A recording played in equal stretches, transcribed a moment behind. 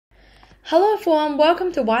Hello everyone,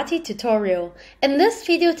 welcome to WATI tutorial. In this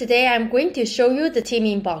video today, I'm going to show you the Team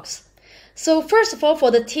Inbox. So first of all,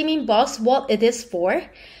 for the Team Inbox, what it is for.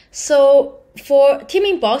 So for Team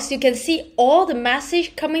Inbox, you can see all the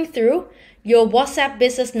message coming through your WhatsApp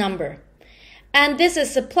business number. And this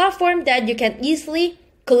is a platform that you can easily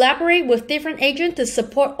collaborate with different agents to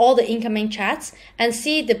support all the incoming chats and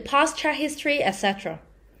see the past chat history, etc.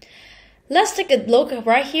 Let's take a look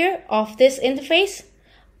right here of this interface.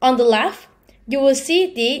 On the left, you will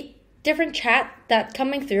see the different chat that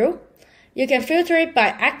coming through. You can filter it by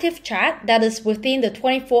active chat that is within the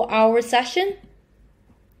 24-hour session.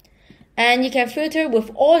 And you can filter with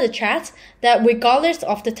all the chats that regardless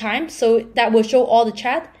of the time, so that will show all the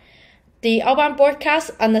chat, the outbound broadcast,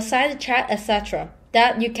 unassigned chat, etc.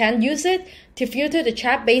 That you can use it to filter the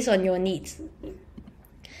chat based on your needs.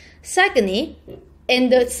 Secondly, in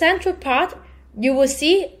the central part, you will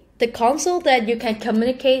see the console that you can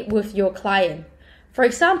communicate with your client. For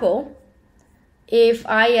example, if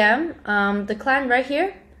I am the client right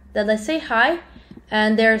here, that I say hi,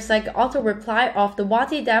 and there's like auto reply of the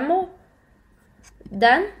WATI demo,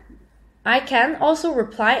 then I can also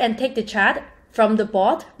reply and take the chat from the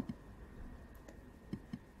bot.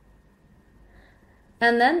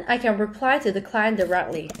 And then I can reply to the client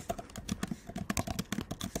directly.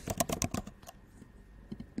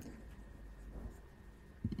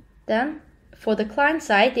 Then, for the client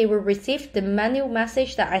side, they will receive the manual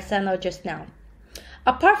message that I sent out just now.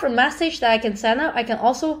 Apart from message that I can send out, I can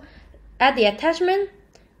also add the attachment,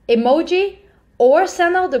 emoji, or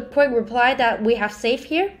send out the quick reply that we have saved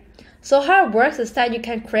here. So how it works is that you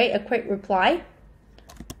can create a quick reply.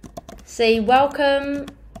 Say, welcome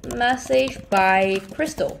message by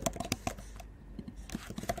Crystal.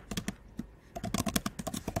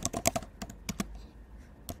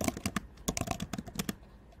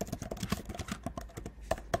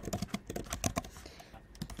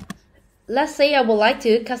 Let's say I would like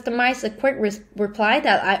to customize a quick reply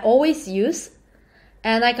that I always use.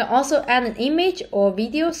 And I can also add an image or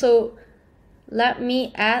video. So let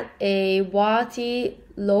me add a WATI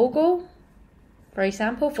logo, for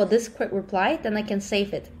example, for this quick reply. Then I can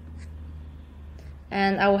save it.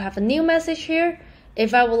 And I will have a new message here.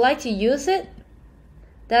 If I would like to use it,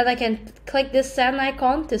 then I can click this send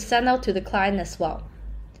icon to send out to the client as well.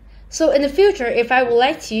 So in the future, if I would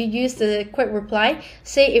like to use the quick reply,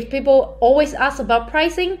 say if people always ask about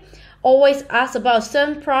pricing, always ask about a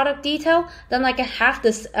certain product detail, then I can have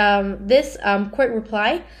this quick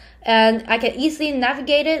reply, and I can easily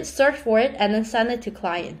navigate it, search for it, and then send it to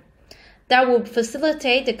client. That will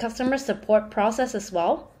facilitate the customer support process as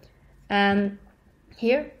well. And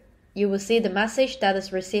here you will see the message that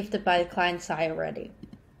is received by the client side already.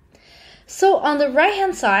 So on the right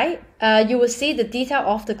hand side, you will see the detail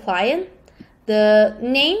of the client, the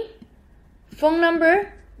name, phone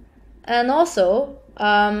number, and also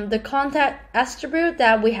the contact attribute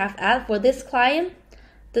that we have added for this client.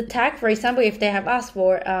 The tag, for example, if they have asked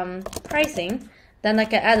for pricing, then I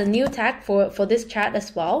can add a new tag for this chat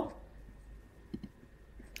as well.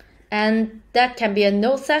 And that can be a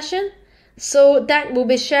note session. So that will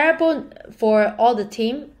be shareable for all the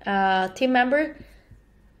team member.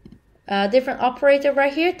 Different operator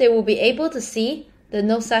right here, they will be able to see the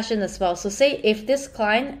note session as well. So say if this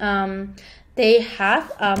client, they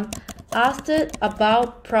have asked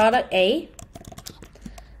about product A,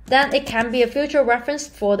 then it can be a future reference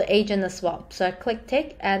for the agent as well. So I click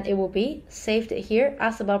tick and it will be saved here,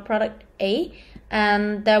 asked about product A,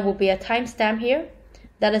 and there will be a timestamp here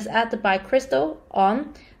that is added by Crystal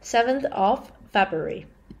on 7th of February.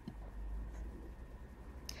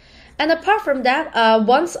 And apart from that,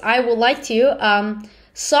 once I would like to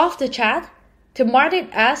solve the chat, to mark it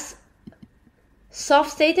as solved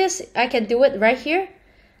status, I can do it right here.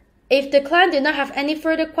 If the client did not have any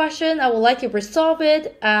further question, I would like to resolve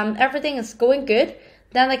it, everything is going good,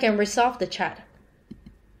 then I can resolve the chat.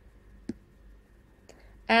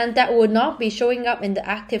 And that will not be showing up in the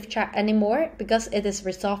active chat anymore because it is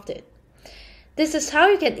resolved. This is how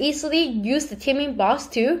you can easily use the Team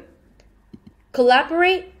Inbox to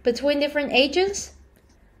collaborate between different agents,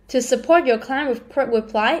 to support your client with quick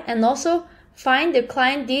reply, and also find the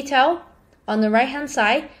client detail on the right hand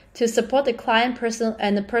side to support the client personal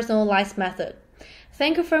and the personalized method.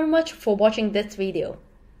 Thank you very much for watching this video.